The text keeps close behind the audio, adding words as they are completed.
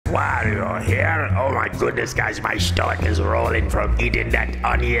Wario here. Oh my goodness, guys, my stomach is rolling from eating that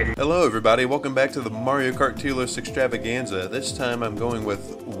onion. Hello everybody, welcome back to the Mario Kart tier list extravaganza. This time I'm going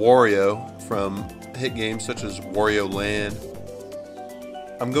with Wario from hit games such as Wario Land.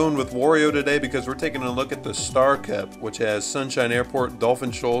 I'm going with Wario today because we're taking a look at the Star Cup, which has Sunshine Airport,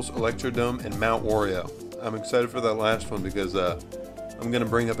 Dolphin Shoals, Electrodome, and Mount Wario. I'm excited for that last one because I'm going to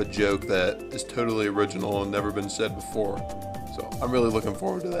bring up a joke that is totally original and never been said before. So I'm really looking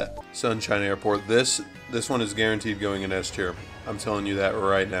forward to that. Sunshine Airport. This one is guaranteed going in S tier. I'm telling you that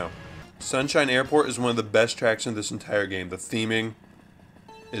right now. Sunshine Airport is one of the best tracks in this entire game. The theming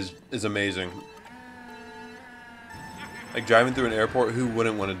is amazing. Like driving through an airport, who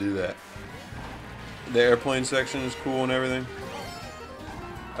wouldn't want to do that? The airplane section is cool and everything.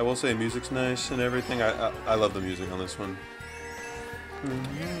 I will say music's nice and everything. I love the music on this one.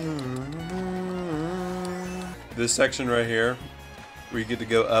 This section right here, where you get to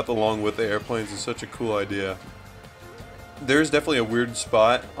go up along with the airplanes, is such a cool idea. There's definitely a weird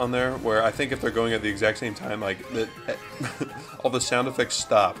spot on there where I think if they're going at the exact same time, like all the sound effects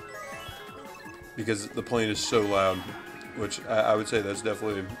stop because the plane is so loud, which I would say that's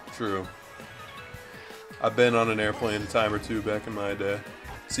definitely true. I've been on an airplane a time or two back in my day.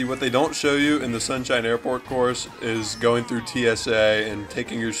 See, what they don't show you in the Sunshine Airport course is going through TSA and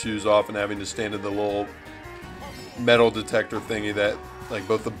taking your shoes off and having to stand in the little metal detector thingy that like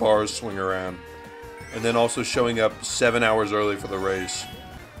both the bars swing around. And then also showing up 7 hours early for the race.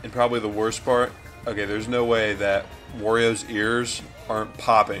 And probably the worst part, okay, there's no way that Wario's ears aren't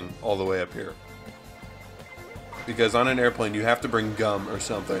popping all the way up here. Because on an airplane you have to bring gum or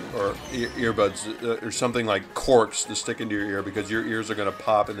something, or earbuds, or something like corks to stick into your ear because your ears are going to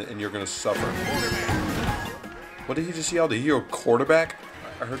pop and you're going to suffer. What did he just yell? Did he yell quarterback?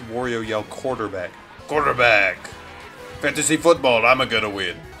 I heard Wario yell quarterback. Quarterback! Fantasy football, I'm gonna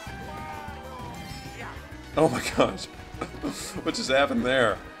win. Oh my gosh. What just happened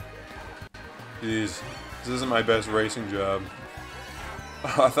there? Jeez. This isn't my best racing job.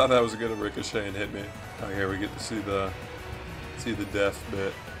 Oh, I thought that was gonna ricochet and hit me. Oh, here we get to see the death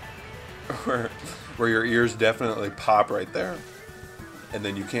bit. where your ears definitely pop right there. And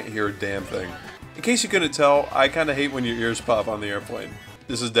then you can't hear a damn thing. In case you couldn't tell, I kinda hate when your ears pop on the airplane.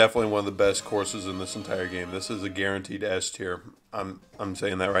 This is definitely one of the best courses in this entire game. This is a guaranteed S tier. I'm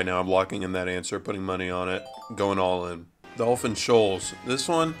saying that right now. I'm locking in that answer, putting money on it, going all in. Dolphin Shoals. This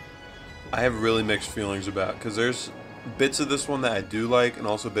one, I have really mixed feelings about because there's bits of this one that I do like and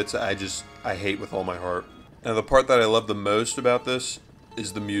also bits that I hate with all my heart. Now the part that I love the most about this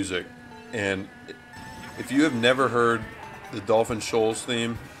is the music. And if you have never heard the Dolphin Shoals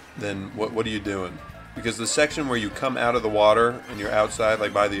theme, then what are you doing? Because the section where you come out of the water and you're outside,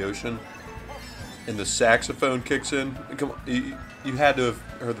 like by the ocean, and the saxophone kicks in, come on, you had to have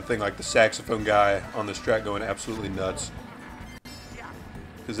heard the thing like the saxophone guy on this track going absolutely nuts.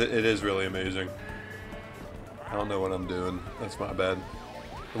 Because it is really amazing. I don't know what I'm doing. That's my bad.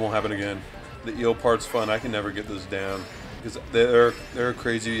 It won't happen again. The eel part's fun. I can never get this down. Because there are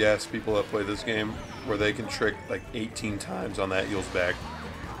crazy ass people that play this game where they can trick like 18 times on that eel's back.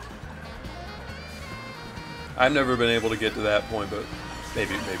 I've never been able to get to that point, but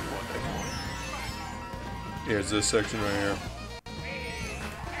maybe one day. Here's this section right here.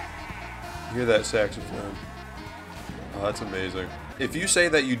 You hear that saxophone? Oh, that's amazing. If you say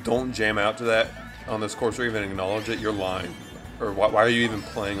that you don't jam out to that on this course or even acknowledge it, you're lying. Or why are you even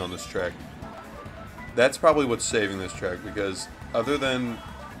playing on this track? That's probably what's saving this track, because other than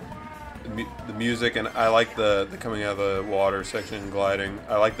the music, and I like the coming out of the water section and gliding,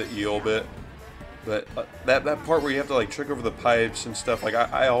 I like the eel bit. But that part where you have to like trick over the pipes and stuff, like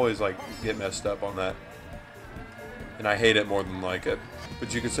I always like get messed up on that. And I hate it more than like it.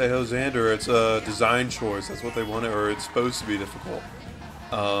 But you could say, oh Xander, it's a design choice, that's what they wanted, or it's supposed to be difficult.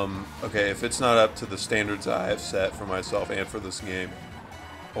 Okay, if it's not up to the standards I have set for myself and for this game,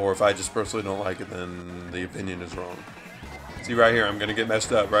 or if I just personally don't like it, then the opinion is wrong. See right here, I'm gonna get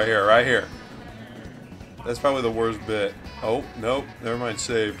messed up, right here. That's probably the worst bit. Oh, nope, never mind,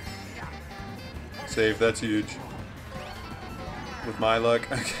 saved. Save, that's huge. With my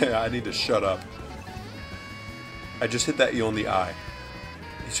luck, okay, I need to shut up. I just hit that eel in the eye.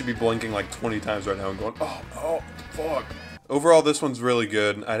 He should be blinking like 20 times right now and going, oh, fuck. Overall, this one's really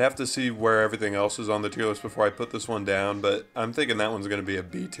good. I'd have to see where everything else is on the tier list before I put this one down, but I'm thinking that one's going to be a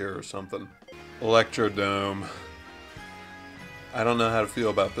B tier or something. Electrodome. I don't know how to feel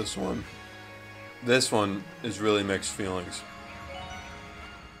about this one. This one is really mixed feelings.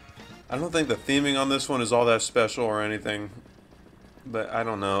 I don't think the theming on this one is all that special or anything, but I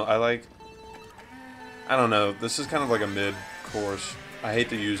don't know. I don't know. This is kind of like a mid course. I hate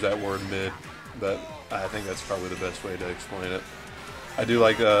to use that word mid, but I think that's probably the best way to explain it. I do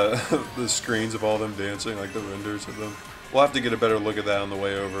like the screens of all them dancing, like the renders of them. We'll have to get a better look at that on the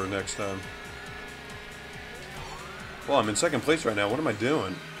way over next time. Well, I'm in second place right now. What am I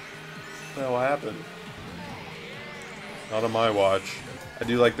doing? What the hell happened? Not on my watch. I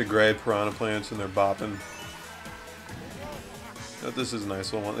do like the gray piranha plants and they're bopping. Oh, this is a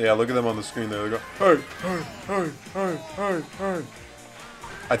nice little one. Yeah, look at them on the screen there. They go, hey, hey, hey, hey, hey, hey.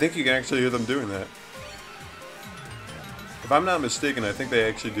 I think you can actually hear them doing that. If I'm not mistaken, I think they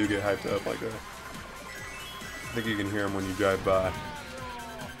actually do get hyped up like that. I think you can hear them when you drive by.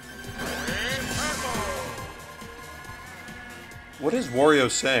 What is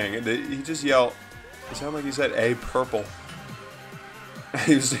Wario saying? He just yelled. It sounded like he said "A purple."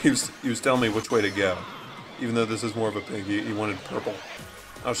 he was telling me which way to go, even though this is more of a pink. He wanted purple.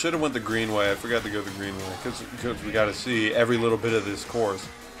 I should have went the green way. I forgot to go the green way because we got to see every little bit of this course.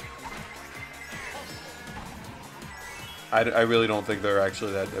 I really don't think they're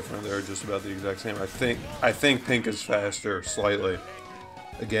actually that different. They're just about the exact same. I think pink is faster slightly.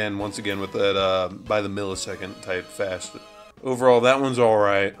 Once again with that by the millisecond type fast. Overall, that one's all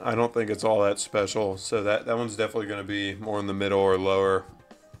right. I don't think it's all that special. So that one's definitely going to be more in the middle or lower.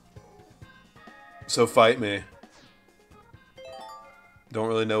 So fight me. Don't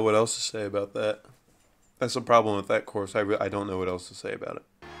really know what else to say about that. That's the problem with that course. I don't know what else to say about it.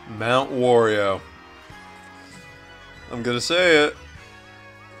 Mount Wario. I'm gonna say it.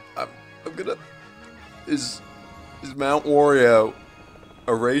 I'm gonna. Is Mount Wario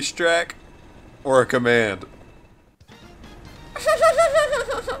a racetrack or a command?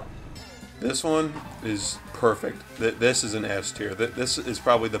 This one is perfect. This is an S tier. This is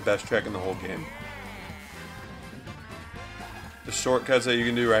probably the best track in the whole game. The shortcuts that you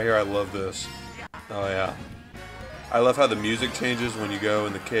can do right here, I love this. Oh yeah. I love how the music changes when you go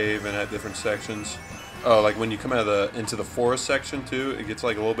in the cave and at different sections. Oh, like when you come out of into the forest section too, it gets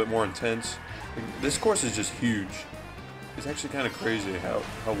like a little bit more intense. This course is just huge. It's actually kind of crazy how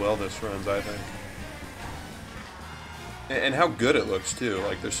well this runs, I think. And how good it looks too.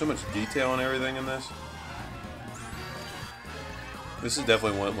 Like there's so much detail and everything in this. This is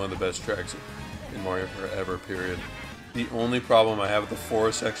definitely one of the best tracks in Mario forever, period. The only problem I have with the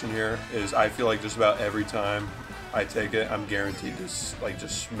forest section here is I feel like just about every time I take it, I'm guaranteed to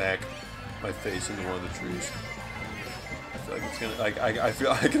just smack my face into one of the trees. I feel like it's gonna, I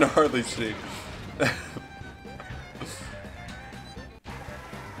feel I can hardly see.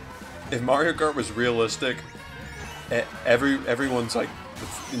 If Mario Kart was realistic, everyone's like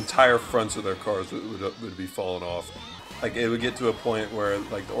the entire fronts of their cars would be falling off. Like it would get to a point where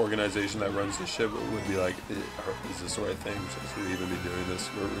like the organization that runs the ship would be like, is this the right thing? Should we even be doing this?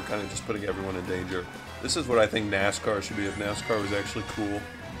 We're kind of just putting everyone in danger. This is what I think NASCAR should be if NASCAR was actually cool.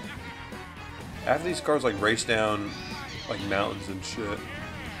 After these cars like race down like mountains and shit,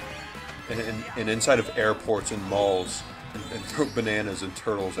 and inside of airports and malls, and throw bananas and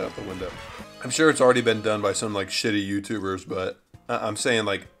turtles out the window. I'm sure it's already been done by some like shitty YouTubers, but I'm saying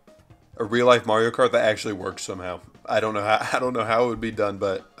like a real life Mario Kart that actually works somehow. I don't know how it would be done,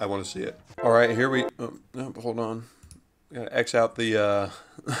 but I want to see it. All right, here we. Oh, hold on. Gotta X out the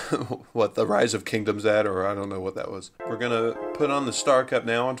what the Rise of Kingdoms at, or I don't know what that was. We're gonna put on the Star Cup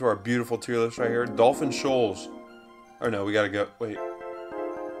now onto our beautiful tier list right here. Dolphin Shoals. Or no, we gotta go. Wait,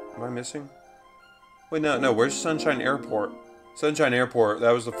 am I missing? Wait, no. Where's Sunshine Airport? Sunshine Airport.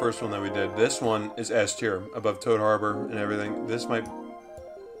 That was the first one that we did. This one is S tier, above Toad Harbor and everything. This might.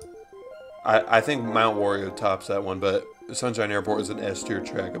 I think Mount Wario tops that one, but Sunshine Airport is an S tier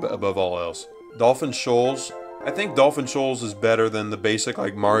track above all else. Dolphin Shoals. I think Dolphin Shoals is better than the basic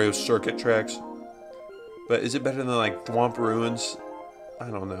like Mario circuit tracks. But is it better than like Thwomp Ruins?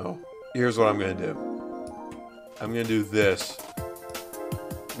 I don't know. Here's what I'm gonna do. I'm gonna do this.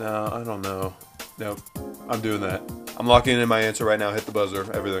 No, I don't know. Nope. I'm doing that. I'm locking in my answer right now. Hit the buzzer.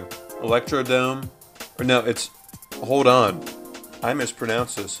 Everything. Electrodome. Or no, it's... Hold on. I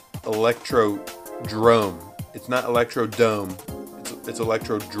mispronounced this. Electrodrome. It's not Electrodome. It's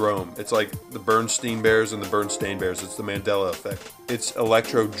Electrodrome. It's like the Bernstein Bears and the Bernstein Bears. It's the Mandela effect. It's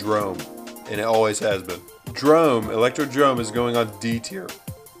Electrodrome. And it always has been. Electrodrome is going on D tier.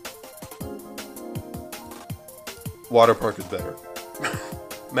 Water Park is better.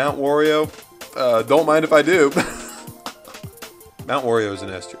 Mount Wario, don't mind if I do. Mount Wario is an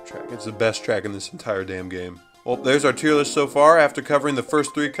S tier track. It's the best track in this entire damn game. Well, there's our tier list so far after covering the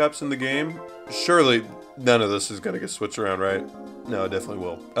first 3 cups in the game. Surely none of this is going to get switched around, right? No, it definitely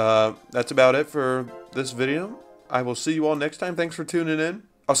will. That's about it for this video. I will see you all next time. Thanks for tuning in.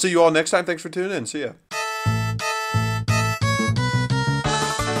 I'll see you all next time. Thanks for tuning in. See ya.